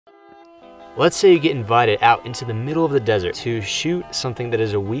Let's say you get invited out into the middle of the desert to shoot something that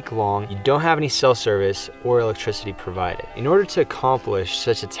is a week long. You don't have any cell service or electricity provided. In order to accomplish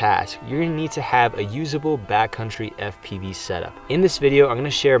such a task, you're gonna need to have a usable backcountry FPV setup. In this video, I'm gonna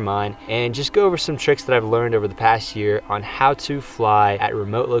share mine and just go over some tricks that I've learned over the past year on how to fly at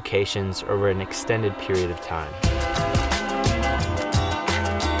remote locations over an extended period of time.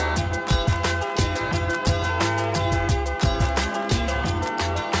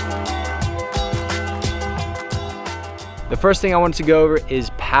 The first thing I want to go over is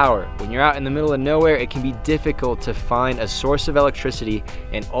power. When you're out in the middle of nowhere, it can be difficult to find a source of electricity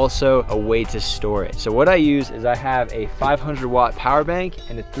and also a way to store it. So what I use is I have a 500 watt power bank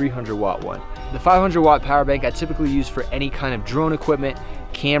and a 300 watt one. The 500 watt power bank I typically use for any kind of drone equipment,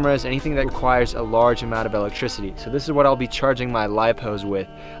 cameras, anything that requires a large amount of electricity. So this is what I'll be charging my LiPos with.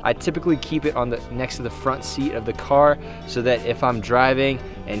 I typically keep it on next to the front seat of the car so that if I'm driving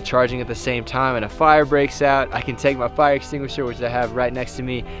and charging at the same time and a fire breaks out, I can take my fire extinguisher, which I have right next to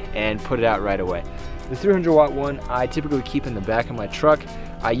me, and put it out right away. The 300 watt one I typically keep in the back of my truck.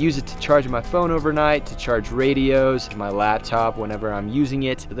 I use it to charge my phone overnight, to charge radios, my laptop whenever I'm using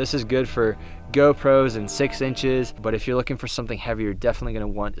it. This is good for GoPros and 6 inches, but if you're looking for something heavier, you're definitely gonna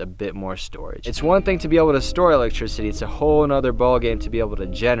want a bit more storage. It's one thing to be able to store electricity, it's a whole nother ballgame to be able to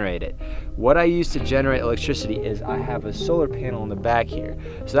generate it. What I use to generate electricity is I have a solar panel in the back here.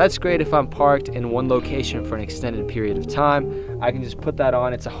 So that's great if I'm parked in one location for an extended period of time. I can just put that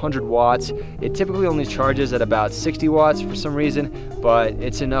on, it's 100 watts. It typically only charges at about 60 watts for some reason, but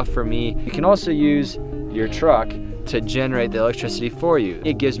it's enough for me. You can also use your truck to generate the electricity for you.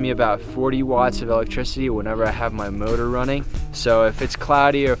 It gives me about 40 watts of electricity whenever I have my motor running. So if it's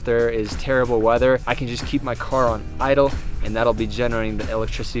cloudy or if there is terrible weather, I can just keep my car on idle and that'll be generating the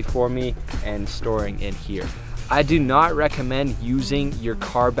electricity for me and storing in here. I do not recommend using your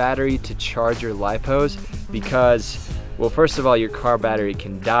car battery to charge your LiPos because, well, first of all, your car battery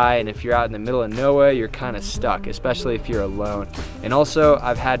can die, and if you're out in the middle of nowhere, you're kind of stuck, especially if you're alone. And also,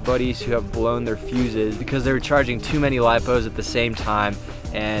 I've had buddies who have blown their fuses because they were charging too many LiPos at the same time.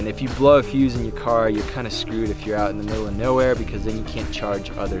 And if you blow a fuse in your car, you're kind of screwed if you're out in the middle of nowhere because then you can't charge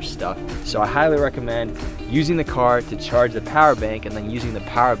other stuff. So I highly recommend using the car to charge the power bank and then using the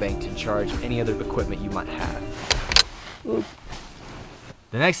power bank to charge any other equipment you might have. Ooh.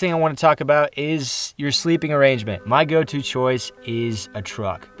 The next thing I want to talk about is your sleeping arrangement. My go-to choice is a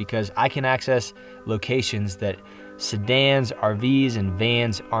truck because I can access locations that sedans, RVs, and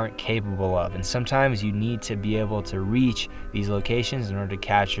vans aren't capable of. And sometimes you need to be able to reach these locations in order to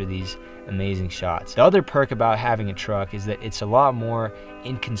capture these amazing shots. The other perk about having a truck is that it's a lot more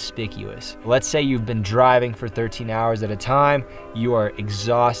inconspicuous. Let's say you've been driving for 13 hours at a time, you are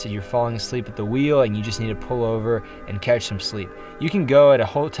exhausted, you're falling asleep at the wheel, and you just need to pull over and catch some sleep. You can go at a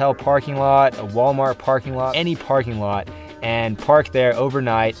hotel parking lot, a Walmart parking lot, any parking lot, and park there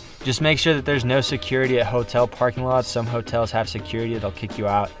overnight. Just make sure that there's no security at hotel parking lots. Some hotels have security that'll kick you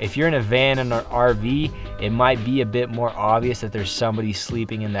out. If you're in a van and an RV, it might be a bit more obvious that there's somebody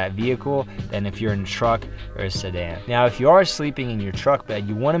sleeping in that vehicle than if you're in a truck or a sedan. Now, if you are sleeping in your truck bed,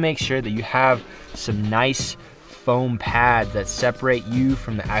 you want to make sure that you have some nice foam pads that separate you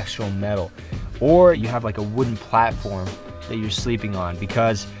from the actual metal, or you have like a wooden platform that you're sleeping on,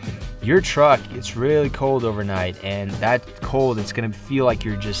 because your truck gets really cold overnight, and that cold, it's gonna feel like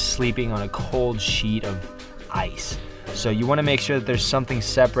you're just sleeping on a cold sheet of ice. So you wanna make sure that there's something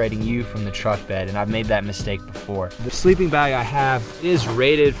separating you from the truck bed, and I've made that mistake before. The sleeping bag I have is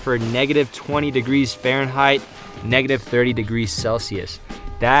rated for -20 degrees Fahrenheit, -30 degrees Celsius.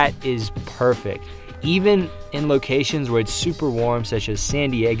 That is perfect. Even in locations where it's super warm, such as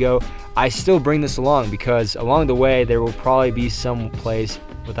San Diego, I still bring this along because along the way there will probably be some place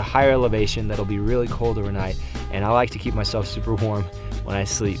with a higher elevation that'll be really cold overnight, and I like to keep myself super warm when I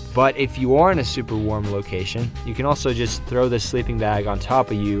sleep. But if you are in a super warm location, you can also just throw this sleeping bag on top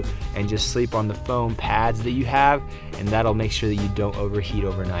of you and just sleep on the foam pads that you have, and that'll make sure that you don't overheat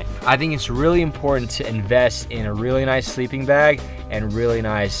overnight. I think it's really important to invest in a really nice sleeping bag and really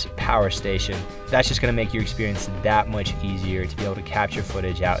nice power station. That's just gonna make your experience that much easier to be able to capture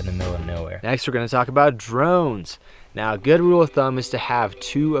footage out in the middle of nowhere. Next, we're gonna talk about drones. Now, a good rule of thumb is to have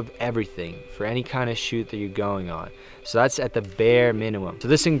 2 of everything for any kind of shoot that you're going on. So that's at the bare minimum. So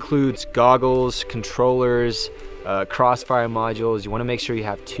this includes goggles, controllers, crossfire modules. You want to make sure you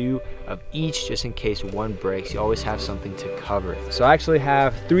have 2 of each just in case one breaks. You always have something to cover. So I actually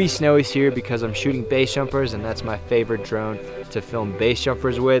have 3 snowies here because I'm shooting base jumpers, and that's my favorite drone to film base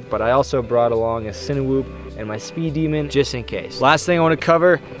jumpers with. But I also brought along a Cinewhoop and my Speed Demon just in case. Last thing I want to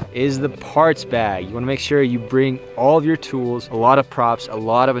cover is the parts bag. You want to make sure you bring all of your tools, a lot of props, a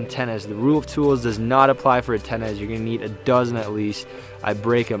lot of antennas. The rule of tools does not apply for antennas. You're going to need a dozen at least. I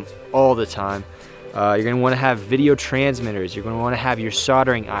break them all the time. You're going to want to have video transmitters. You're going to want to have your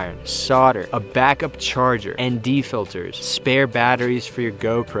soldering iron, solder, a backup charger, ND filters, spare batteries for your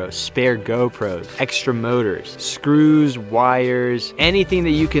GoPro, spare GoPros, extra motors, screws, wires, anything that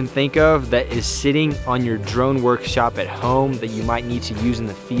you can think of that is sitting on your drone workshop at home that you might need to use in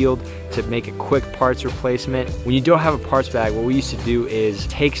the field to make a quick parts replacement. When you don't have a parts bag, what we used to do is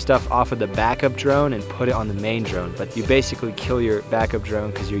take stuff off of the backup drone and put it on the main drone, but you basically kill your backup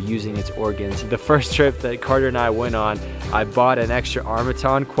drone because you're using its organs. The first trip that Carter and I went on, I bought an extra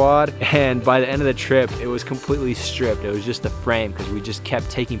Armaton quad, and by the end of the trip, it was completely stripped. It was just a frame because we just kept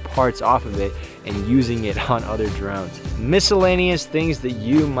taking parts off of it and using it on other drones. Miscellaneous things that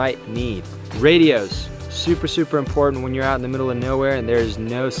you might need. Radios. Super important when you're out in the middle of nowhere and there's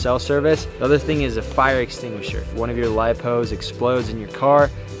no cell service. The other thing is a fire extinguisher. If one of your LiPos explodes in your car,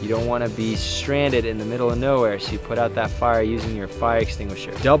 you don't want to be stranded in the middle of nowhere, so you put out that fire using your fire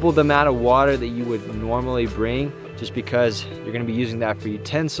extinguisher. Double the amount of water that you would normally bring, just because you're going to be using that for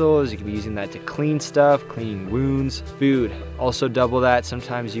utensils. You can be using that to clean stuff, cleaning wounds. Food, also double that.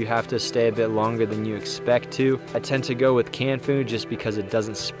 Sometimes you have to stay a bit longer than you expect to. I tend to go with canned food just because it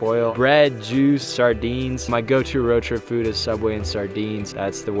doesn't spoil. Bread, juice, sardines. My go-to road trip food is Subway and sardines.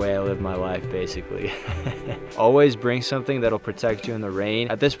 That's the way I live my life, basically. Always bring something that'll protect you in the rain.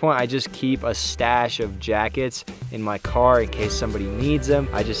 At this point, I just keep a stash of jackets in my car in case somebody needs them.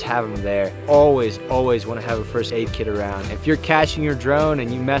 I just have them there. Always want to have a first aid kit around. If you're catching your drone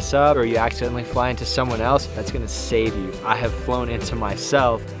and you mess up or you accidentally fly into someone else, that's gonna save you. I have flown into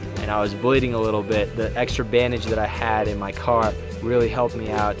myself and I was bleeding a little bit. The extra bandage that I had in my car really helped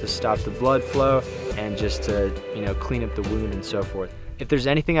me out to stop the blood flow and just to, you know, clean up the wound and so forth. If there's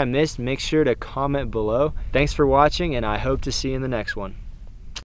anything I missed, make sure to comment below. Thanks for watching, and I hope to see you in the next one.